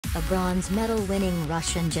a bronze medal-winning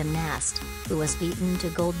Russian gymnast, who was beaten to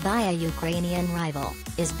gold by a Ukrainian rival,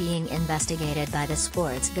 is being investigated by the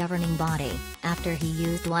sport's governing body, after he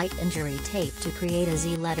used white injury tape to create a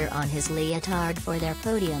Z letter on his leotard for their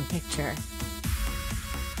podium picture.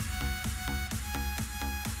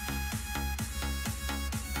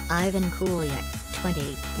 Ivan Kuliak,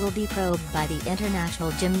 20, will be probed by the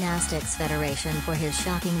International Gymnastics Federation for his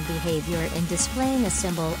shocking behavior in displaying a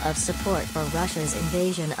symbol of support for Russia's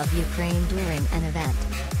invasion of Ukraine during an event.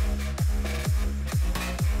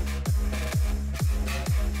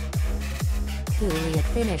 Kuliak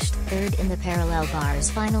finished third in the parallel bars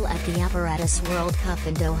final at the Apparatus World Cup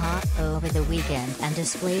in Doha over the weekend and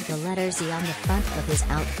displayed the letter Z on the front of his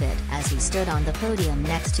outfit as he stood on the podium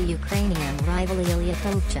next to Ukrainian rival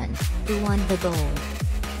Kuliak, who won the gold.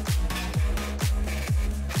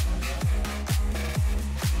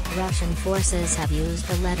 Russian forces have used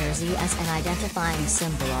the letter Z as an identifying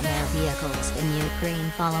symbol on their vehicles in Ukraine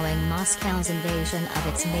following Moscow's invasion of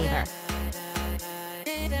its neighbor.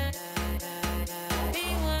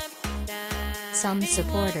 Some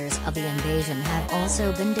supporters of the invasion have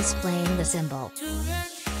also been displaying the symbol.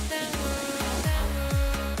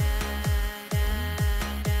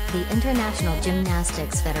 The International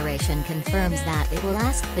Gymnastics Federation confirms that it will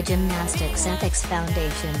ask the Gymnastics Ethics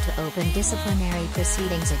Foundation to open disciplinary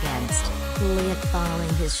proceedings against Kuliak following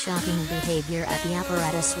his shocking behavior at the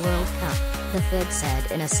Apparatus World Cup, the FIG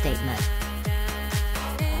said in a statement.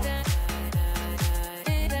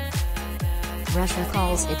 Russia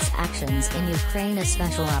calls its actions in Ukraine a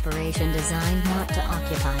special operation designed not to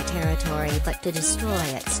occupy territory but to destroy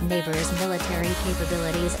its neighbors' military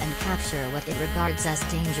capabilities and capture what it regards as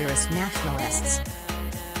dangerous nationalists.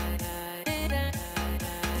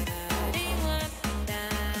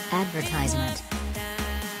 Advertisement.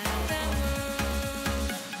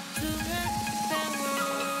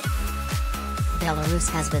 Belarus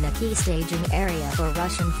has been a key staging area for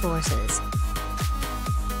Russian forces.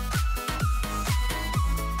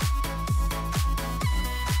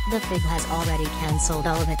 The FIG has already cancelled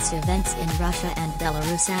all of its events in Russia and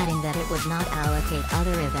Belarus, adding that it would not allocate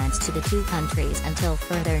other events to the two countries until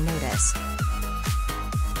further notice.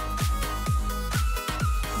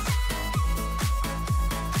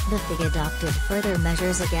 The FIG adopted further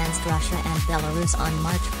measures against Russia and Belarus on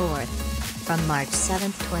March 4. From March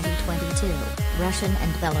 7, 2022, Russian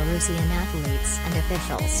and Belarusian athletes and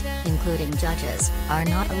officials, including judges, are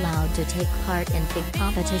not allowed to take part in FIG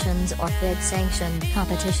competitions or FIG-sanctioned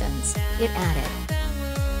competitions, it added.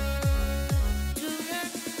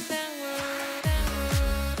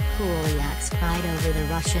 Kuliak's pride over the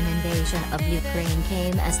Russian invasion of Ukraine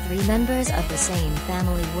came as 3 members of the same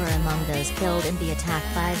family were among those killed in the attack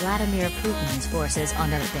by Vladimir Putin's forces on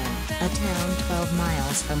Irpin, a town 12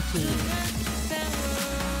 miles from Kyiv.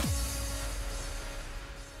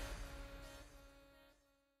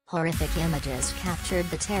 Horrific images captured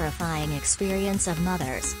the terrifying experience of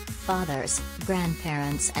mothers, fathers,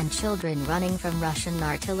 grandparents and children running from Russian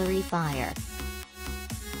artillery fire.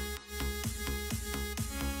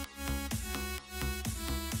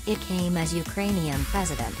 It came as Ukrainian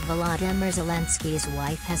President Volodymyr Zelensky's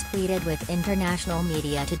wife has pleaded with international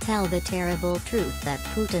media to tell the terrible truth that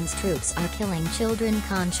Putin's troops are killing children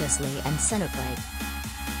consciously and cynically.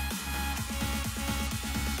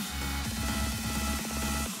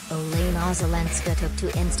 Olena Zelenska took to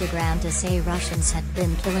Instagram to say Russians had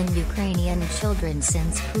been killing Ukrainian children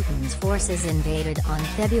since Putin's forces invaded on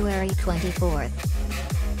February 24.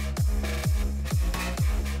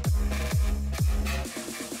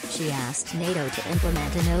 She asked NATO to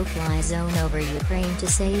implement a no-fly zone over Ukraine to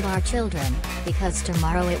save our children, because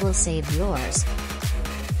tomorrow it will save yours.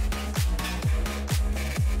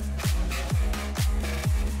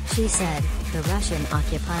 She said, the Russian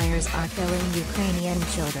occupiers are killing Ukrainian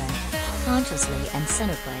children, consciously and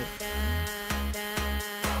cynically.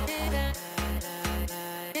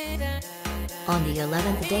 On the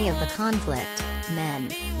 11th day of the conflict,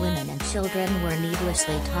 men, women and children were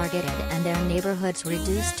needlessly targeted and their neighborhoods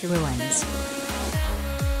reduced to ruins.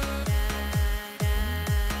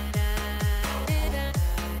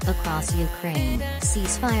 Across Ukraine,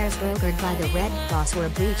 ceasefires brokered by the Red Cross were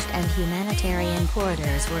breached and humanitarian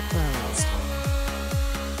corridors were closed.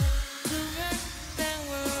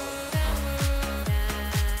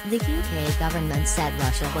 The UK government said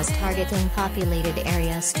Russia was targeting populated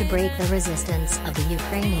areas to break the resistance of the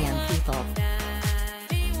Ukrainian people.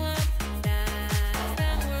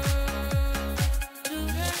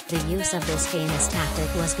 The use of this heinous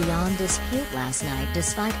tactic was beyond dispute last night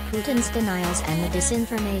despite Putin's denials and the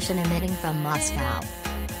disinformation emitting from Moscow.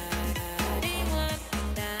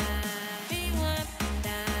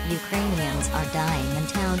 Ukrainians are dying in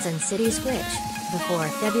towns and cities which, before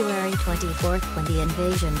February 24 when the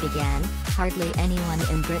invasion began, hardly anyone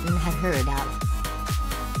in Britain had heard of.